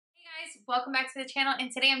welcome back to the channel,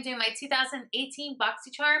 and today I'm doing my 2018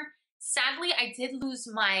 BoxyCharm. Sadly, I did lose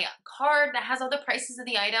my card that has all the prices of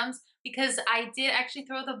the items because I did actually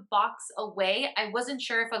throw the box away. I wasn't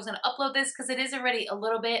sure if I was going to upload this because it is already a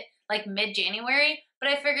little bit like mid-January, but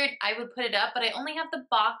I figured I would put it up, but I only have the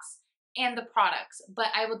box and the products. But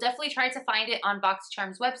I will definitely try to find it on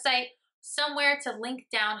BoxyCharm's website somewhere to link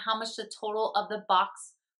down how much the total of the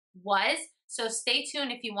box was. So stay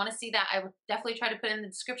tuned if you want to see that. I will definitely try to put it in the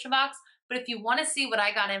description box. But if you want to see what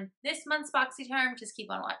I got in this month's BoxyCharm, just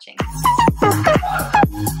keep on watching.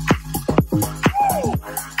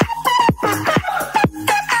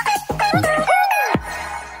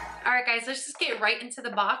 Alright guys, let's just get right into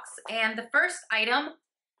the box. And the first item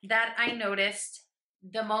that I noticed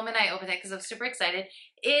the moment I opened it, because I was super excited,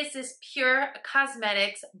 is this Pure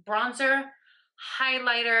Cosmetics bronzer,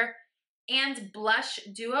 highlighter, and blush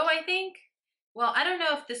duo, I think. Well, I don't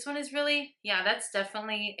know if this one is really, yeah, that's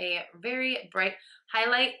definitely a very bright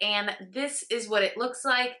highlight, and this is what it looks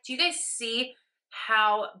like. Do you guys see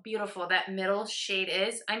how beautiful that middle shade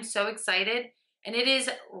is? I'm so excited, and it is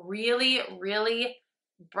really, really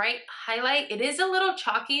bright highlight. It is a little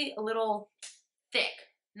chalky, a little thick,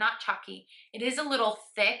 not chalky. It is a little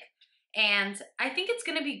thick, and I think it's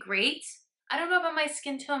gonna be great. I don't know about my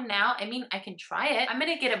skin tone now. I mean, I can try it. I'm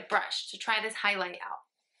gonna get a brush to try this highlight out.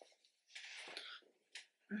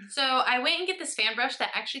 So I went and get this fan brush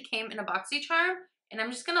that actually came in a BoxyCharm, and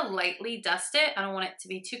I'm just gonna lightly dust it. I don't want it to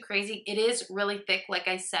be too crazy. It is really thick, like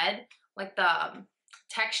I said, like the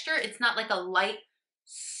texture. It's not like a light,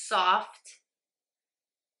 soft,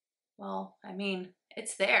 well, I mean,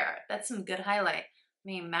 it's there. That's some good highlight. Let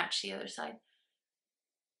me match the other side.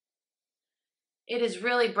 It is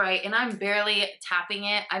really bright, and I'm barely tapping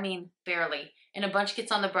it. I mean, barely. And a bunch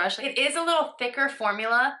gets on the brush. It is a little thicker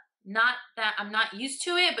formula. Not that I'm not used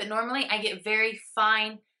to it, but normally I get very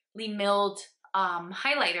finely milled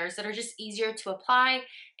highlighters that are just easier to apply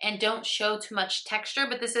and don't show too much texture.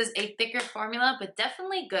 But this is a thicker formula, but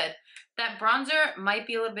definitely good. That bronzer might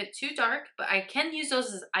be a little bit too dark, but I can use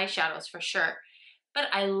those as eyeshadows for sure. But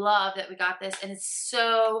I love that we got this, and it's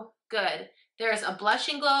so good. There's a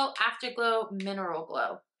blushing glow, afterglow, mineral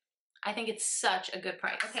glow. I think it's such a good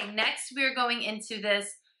price. Okay, next we're going into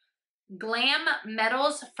this Glam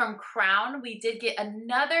Metals from Crown. We did get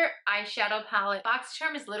another eyeshadow palette.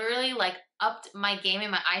 BoxyCharm is literally like upped my game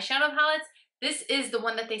in my eyeshadow palettes. This is the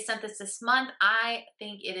one that they sent us this month. I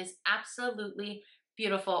think it is absolutely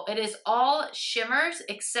beautiful. It is all shimmers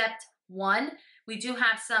except one. We do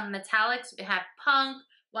have some metallics. We have Punk,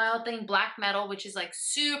 Wild Thing, Black Metal, which is like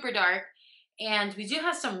super dark. And we do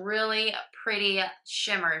have some really pretty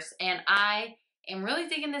shimmers. And I am really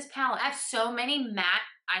digging this palette. I have so many matte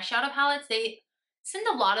eyeshadow palettes. They send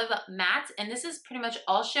a lot of mattes, and this is pretty much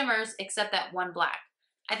all shimmers except that one black.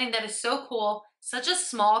 I think that is so cool. Such a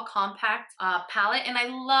small, compact palette, and I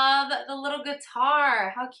love the little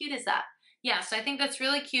guitar. How cute is that? Yeah, so I think that's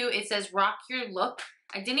really cute. It says rock your look.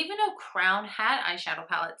 I didn't even know Crown had eyeshadow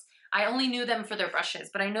palettes. I only knew them for their brushes,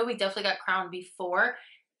 but I know we definitely got Crown before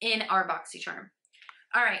in our BoxyCharm.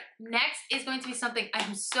 All right, next is going to be something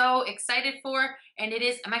I'm so excited for, and it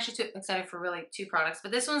is, I'm actually too excited for really two products,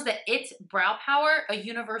 but this one's the It Brow Power, a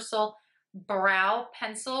universal brow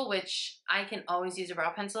pencil, which I can always use a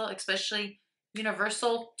brow pencil, especially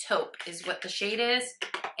universal taupe is what the shade is.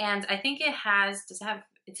 And I think it has,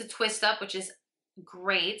 it's a twist up, which is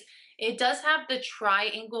great. It does have the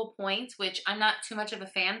triangle point, which I'm not too much of a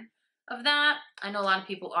fan of that. I know a lot of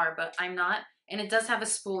people are, but I'm not. And it does have a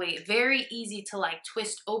spoolie. Very easy to like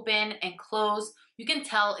twist open and close. You can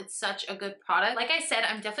tell it's such a good product. Like I said,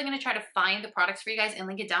 I'm definitely gonna try to find the products for you guys and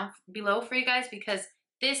link it down below for you guys, because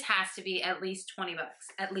this has to be at least 20 bucks,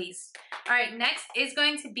 at least. All right, next is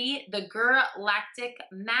going to be the Girlactik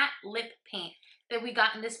Matte Lip Paint that we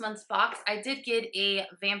got in this month's box. I did get a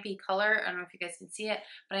vampy color. I don't know if you guys can see it,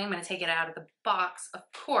 but I am gonna take it out of the box, of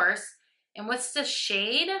course. And what's the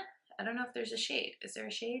shade? I don't know if there's a shade. Is there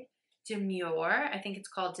a shade? Demure. I think it's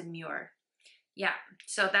called Demure. Yeah,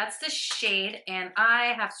 so that's the shade, and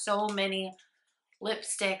I have so many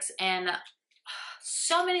lipsticks and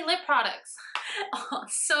so many lip products.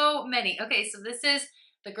 So many. Okay, so this is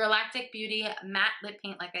the Girlactik Beauty Matte Lip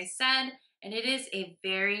Paint, like I said, and it is a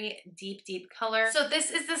very deep, deep color. So this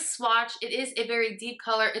is the swatch. It is a very deep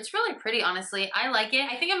color. It's really pretty, honestly. I like it.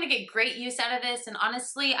 I think I'm gonna get great use out of this, and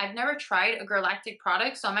honestly, I've never tried a Girlactik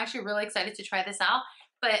product, so I'm actually really excited to try this out.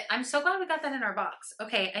 But I'm so glad we got that in our box.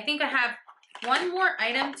 Okay, I think I have one more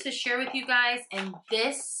item to share with you guys, and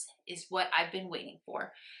this is what I've been waiting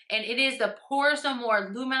for. And it is the Pores No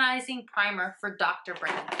More Luminizing Primer for Dr.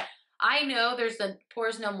 Brandt. I know there's the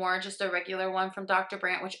Pores No More, just a regular one from Dr.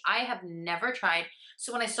 Brandt, which I have never tried.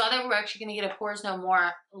 So when I saw that we were actually going to get a Pores No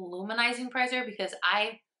More luminizing prizer, because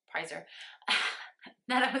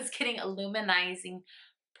that I was getting a luminizing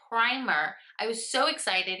primer, I was so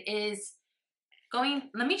excited. It is going,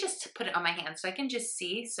 let me just put it on my hand so I can just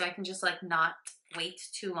see, so I can just like not wait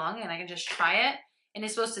too long and I can just try it. And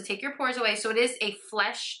it's supposed to take your pores away. So it is a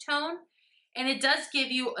flesh tone. And it does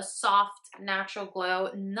give you a soft, natural glow.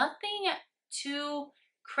 Nothing too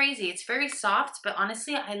crazy. It's very soft, but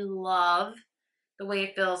honestly, I love the way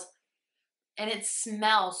it feels. And it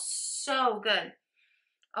smells so good.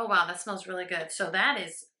 Oh, wow, that smells really good. So that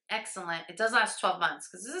is excellent. It does last 12 months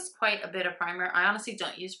because this is quite a bit of primer. I honestly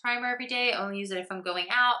don't use primer every day. I only use it if I'm going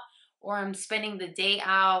out or I'm spending the day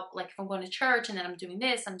out. Like if I'm going to church and then I'm doing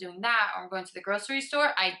this, I'm doing that, or I'm going to the grocery store,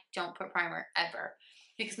 I don't put primer ever,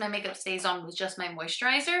 because my makeup stays on with just my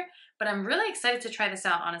moisturizer. But I'm really excited to try this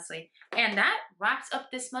out, honestly. And that wraps up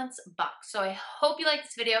this month's box. So I hope you liked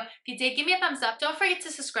this video. If you did, give me a thumbs up. Don't forget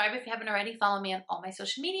to subscribe if you haven't already. Follow me on all my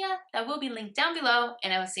social media. That will be linked down below.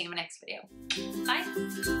 And I will see you in my next video.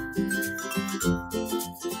 Bye.